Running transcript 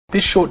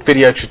This short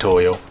video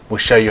tutorial will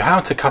show you how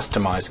to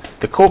customize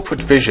the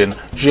Corporate Vision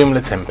Joomla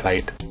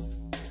template.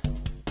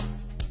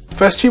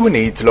 First, you will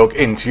need to log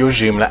into your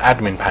Joomla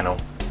admin panel.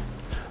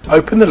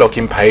 Open the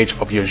login page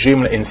of your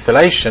Joomla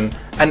installation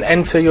and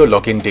enter your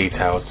login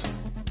details.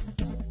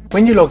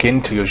 When you log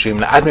into your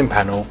Joomla admin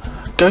panel,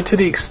 go to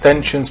the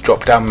Extensions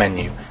drop-down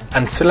menu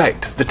and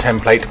select the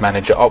Template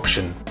Manager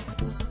option.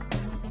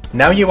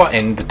 Now you are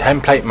in the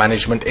Template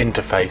Management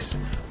interface,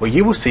 where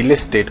you will see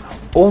listed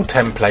all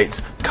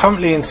templates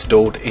currently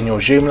installed in your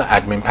Joomla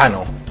admin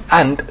panel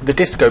and the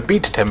Disco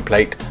Beat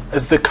template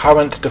as the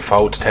current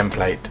default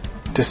template.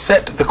 To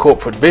set the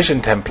Corporate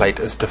Vision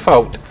template as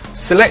default,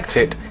 select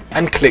it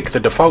and click the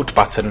default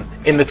button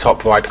in the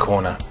top right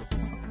corner.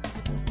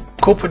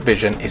 Corporate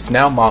Vision is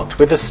now marked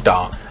with a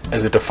star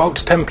as a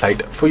default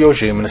template for your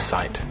Joomla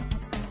site.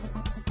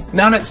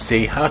 Now let's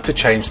see how to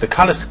change the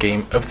color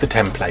scheme of the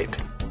template.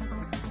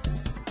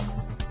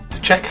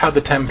 To check how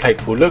the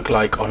template will look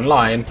like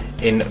online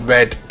in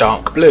red,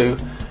 dark blue,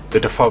 the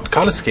default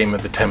color scheme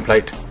of the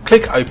template,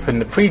 click open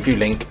the preview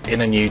link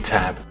in a new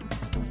tab.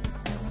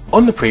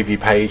 On the preview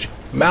page,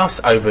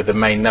 mouse over the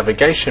main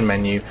navigation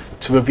menu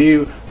to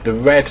review the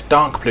red,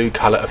 dark blue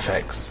color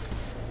effects.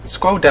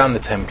 Scroll down the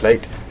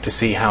template to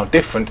see how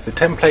different the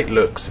template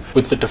looks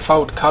with the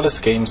default color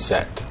scheme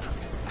set.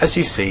 As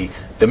you see,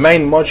 the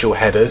main module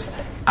headers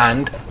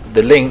and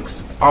the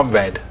links are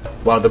red,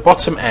 while the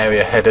bottom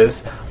area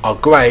headers are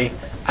grey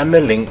and the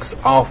links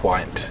are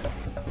white.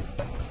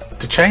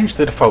 To change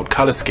the default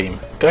color scheme,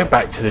 go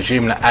back to the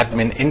Joomla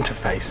admin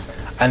interface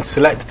and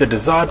select the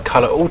desired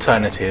color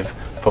alternative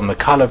from the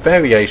color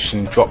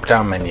variation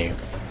drop-down menu.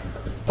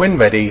 When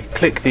ready,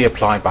 click the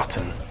apply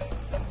button.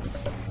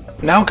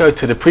 Now go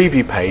to the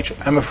preview page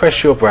and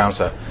refresh your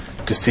browser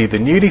to see the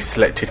newly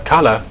selected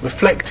color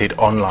reflected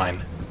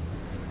online.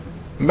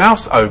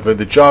 Mouse over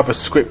the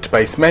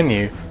JavaScript-based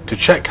menu to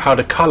check how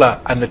the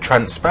color and the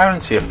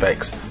transparency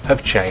effects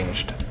have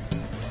changed.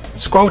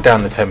 Scroll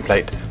down the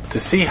template to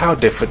see how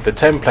different the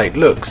template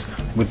looks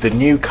with the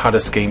new color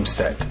scheme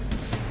set.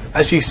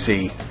 As you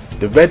see,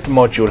 the red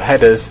module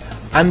headers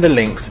and the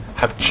links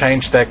have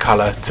changed their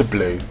color to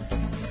blue.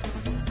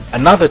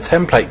 Another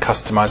template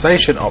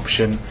customization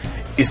option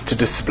is to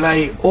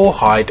display or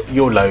hide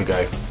your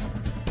logo.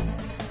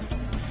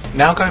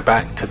 Now go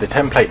back to the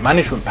Template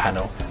Management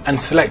panel and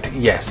select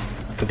Yes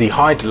for the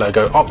Hide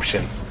Logo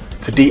option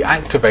to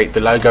deactivate the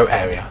logo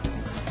area.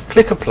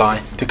 Click Apply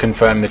to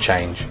confirm the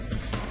change.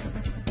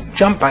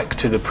 Jump back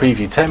to the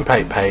Preview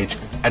template page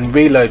and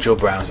reload your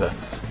browser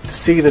to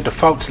see the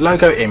default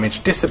logo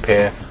image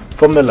disappear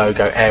from the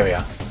logo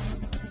area.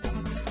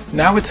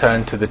 Now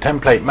return to the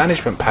Template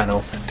Management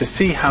panel to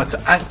see how to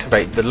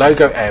activate the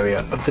logo area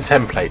of the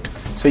template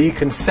so you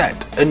can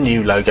set a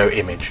new logo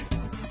image.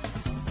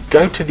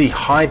 Go to the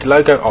Hide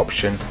Logo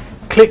option,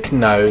 click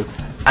No,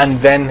 and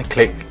then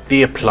click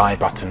the Apply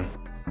button.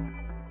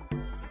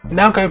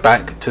 Now go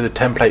back to the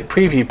Template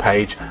Preview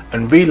page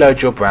and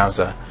reload your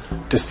browser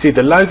to see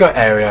the logo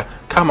area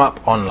come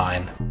up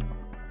online.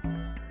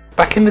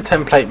 Back in the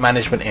Template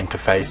Management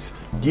interface,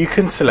 you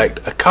can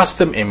select a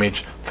custom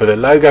image for the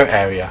logo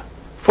area.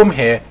 From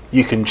here,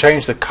 you can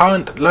change the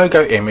current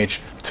logo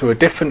image to a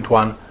different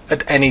one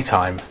at any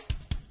time.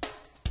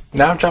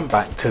 Now jump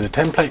back to the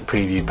Template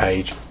Preview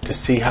page to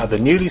see how the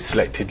newly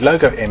selected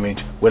logo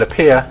image will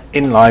appear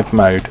in live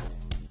mode.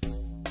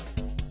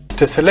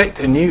 To select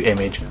a new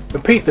image,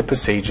 repeat the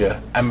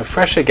procedure and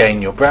refresh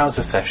again your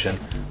browser session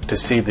to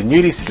see the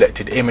newly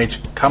selected image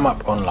come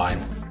up online.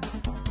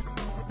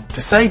 To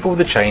save all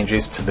the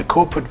changes to the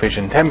Corporate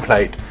Vision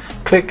template,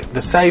 click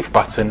the Save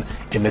button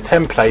in the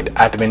Template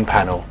Admin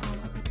panel.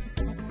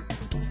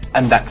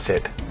 And that's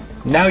it.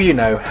 Now you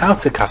know how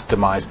to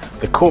customize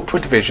the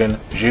Corporate Vision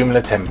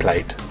Joomla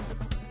template.